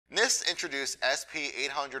NIST introduced SP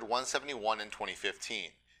 800-171 in 2015.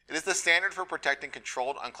 It is the standard for protecting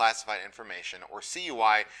controlled unclassified information, or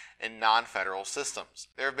CUI, in non-federal systems.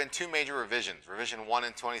 There have been two major revisions, Revision 1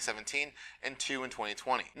 in 2017 and 2 in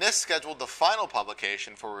 2020. NIST scheduled the final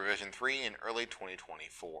publication for Revision 3 in early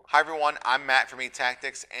 2024. Hi everyone, I'm Matt from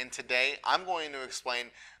eTactics, and today I'm going to explain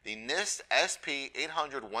the NIST SP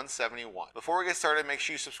 800-171. Before we get started, make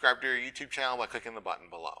sure you subscribe to our YouTube channel by clicking the button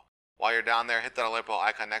below. While you're down there, hit that alert bell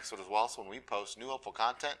icon next to it as well, so when we post new helpful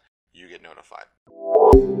content, you get notified.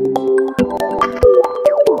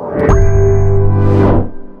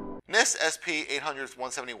 NIST SP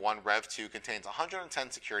 800-171 Rev 2 contains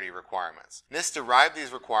 110 security requirements. NIST derived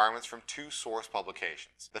these requirements from two source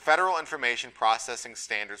publications: the Federal Information Processing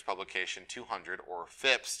Standards Publication 200, or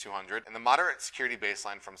FIPS 200, and the Moderate Security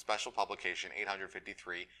Baseline from Special Publication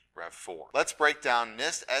 853 Rev 4. Let's break down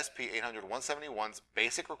NIST SP 800-171's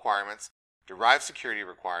basic requirements, derived security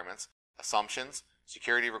requirements, assumptions,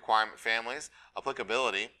 security requirement families,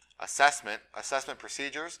 applicability, assessment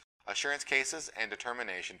procedures, assurance cases, and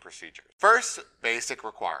determination procedures. First, basic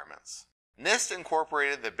requirements. NIST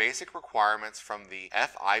incorporated the basic requirements from the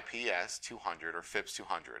FIPS 200 or FIPS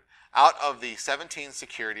 200 out of the 17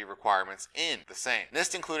 security requirements in the same.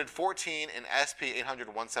 NIST included 14 in SP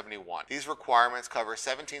 800-171. These requirements cover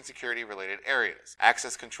 17 security related areas: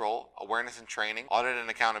 access control, awareness and training, audit and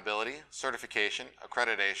accountability, certification,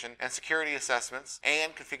 accreditation, and security assessments,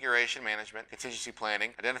 and configuration management, contingency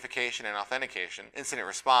planning, identification and authentication, incident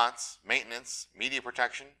response, maintenance, media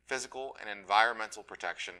protection, physical and environmental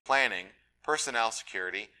protection, planning, personnel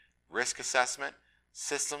security, risk assessment,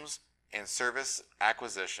 systems and service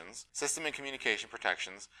acquisitions, system and communication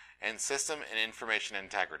protections, and system and information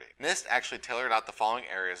integrity. NIST actually tailored out the following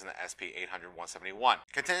areas in the SP 800-171: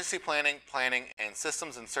 contingency planning, and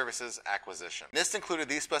systems and services acquisition. NIST included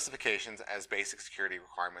these specifications as basic security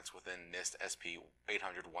requirements within NIST SP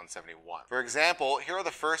 800-171. For example, here are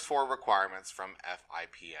the first four requirements from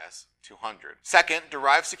FIPS 200. Second,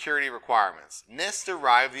 derived security requirements. NIST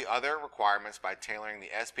derived the other requirements by tailoring the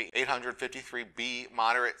SP 853B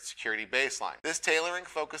Moderate Security Baseline. This tailoring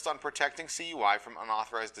focused on protecting CUI from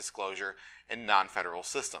unauthorized disclosure in non-federal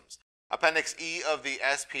systems. Appendix E of the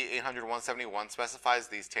SP 800-171 specifies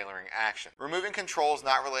these tailoring actions: removing controls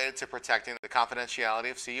not related to protecting the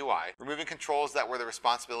confidentiality of CUI, removing controls that were the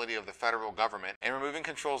responsibility of the federal government, and removing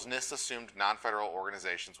controls NIST assumed non-federal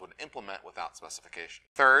organizations would implement without specification.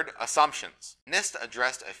 Third, assumptions. NIST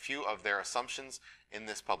addressed a few of their assumptions in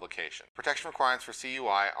this publication. Protection requirements for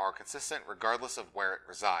CUI are consistent regardless of where it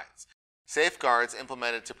resides. Safeguards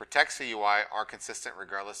implemented to protect CUI are consistent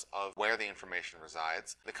regardless of where the information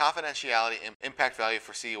resides. The confidentiality impact value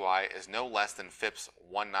for CUI is no less than FIPS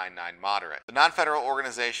 199 moderate. The non-federal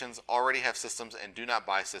organizations already have systems and do not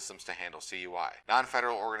buy systems to handle CUI.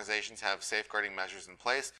 Non-federal organizations have safeguarding measures in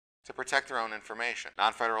place to protect their own information.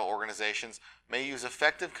 Non-federal organizations may use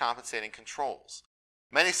effective compensating controls.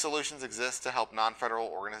 Many solutions exist to help non-federal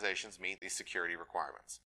organizations meet these security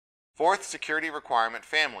requirements. Fourth, security requirement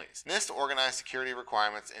families. NIST organized security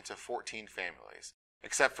requirements into 14 families.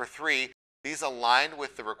 Except for 3, these aligned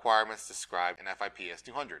with the requirements described in FIPS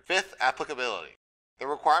 200. Fifth, applicability. The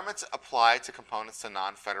requirements apply to components to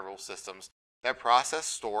non-federal systems that process,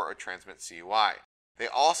 store, or transmit CUI. They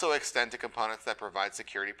also extend to components that provide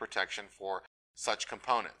security protection for such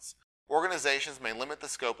components. Organizations may limit the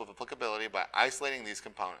scope of applicability by isolating these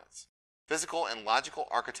components. Physical and logical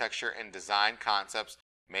architecture and design concepts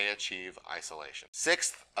may achieve isolation.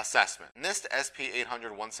 Sixth, assessment. NIST SP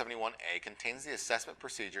 800-171A contains the assessment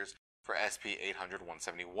procedures for SP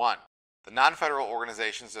 800-171. The non-federal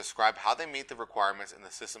organizations describe how they meet the requirements in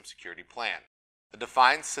the System Security Plan. The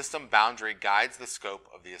defined system boundary guides the scope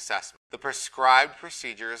of the assessment. The prescribed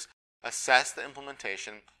procedures assess the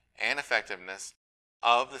implementation and effectiveness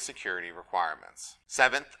of the security requirements.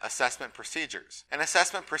 Seventh, assessment procedures. An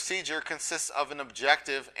assessment procedure consists of an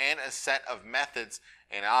objective and a set of methods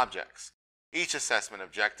and objects. Each assessment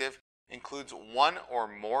objective includes one or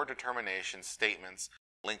more determination statements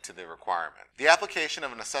linked to the requirement. The application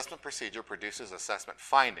of an assessment procedure produces assessment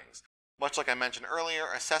findings. Much like I mentioned earlier,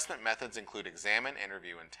 assessment methods include examine,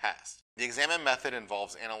 interview, and test. The examine method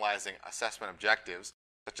involves analyzing assessment objectives,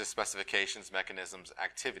 such as specifications, mechanisms,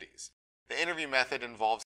 activities. The interview method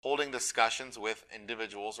involves holding discussions with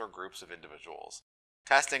individuals or groups of individuals.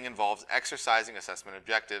 Testing involves exercising assessment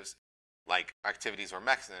objectives, like activities or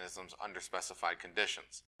mechanisms under specified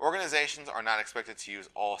conditions. Organizations are not expected to use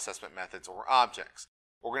all assessment methods or objects.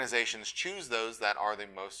 Organizations choose those that are the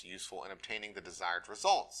most useful in obtaining the desired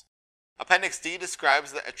results. Appendix D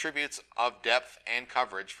describes the attributes of depth and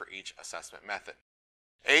coverage for each assessment method.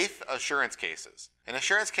 Eighth, assurance cases. An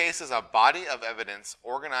assurance case is a body of evidence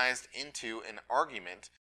organized into an argument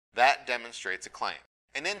that demonstrates a claim.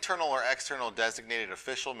 An internal or external designated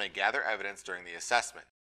official may gather evidence during the assessment.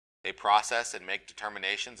 They process and make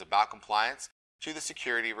determinations about compliance to the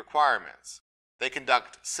security requirements. They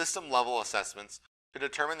conduct system-level assessments to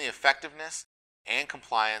determine the effectiveness and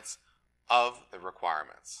compliance of the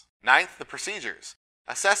requirements. Ninth, the procedures.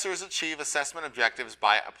 Assessors achieve assessment objectives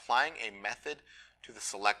by applying a method to the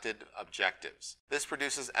selected objectives. This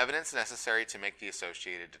produces evidence necessary to make the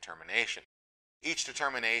associated determination. Each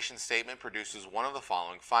determination statement produces one of the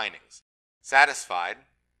following findings. Satisfied,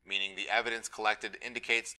 meaning the evidence collected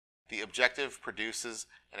indicates the objective produces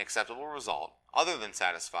an acceptable result. Other than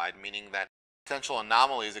satisfied, meaning that potential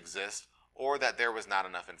anomalies exist or that there was not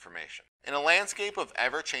enough information. In a landscape of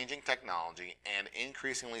ever-changing technology and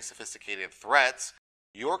increasingly sophisticated threats,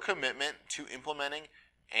 your commitment to implementing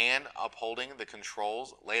and upholding the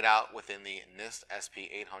controls laid out within the NIST SP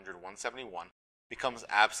 800-171 becomes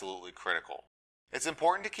absolutely critical. It's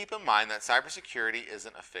important to keep in mind that cybersecurity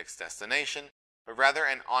isn't a fixed destination, but rather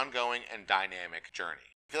an ongoing and dynamic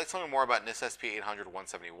journey. If you'd like to learn more about NIST SP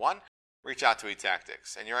 800-171, reach out to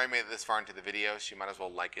eTactics. And you already made it this far into the video, so you might as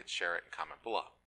well like it, share it, and comment below.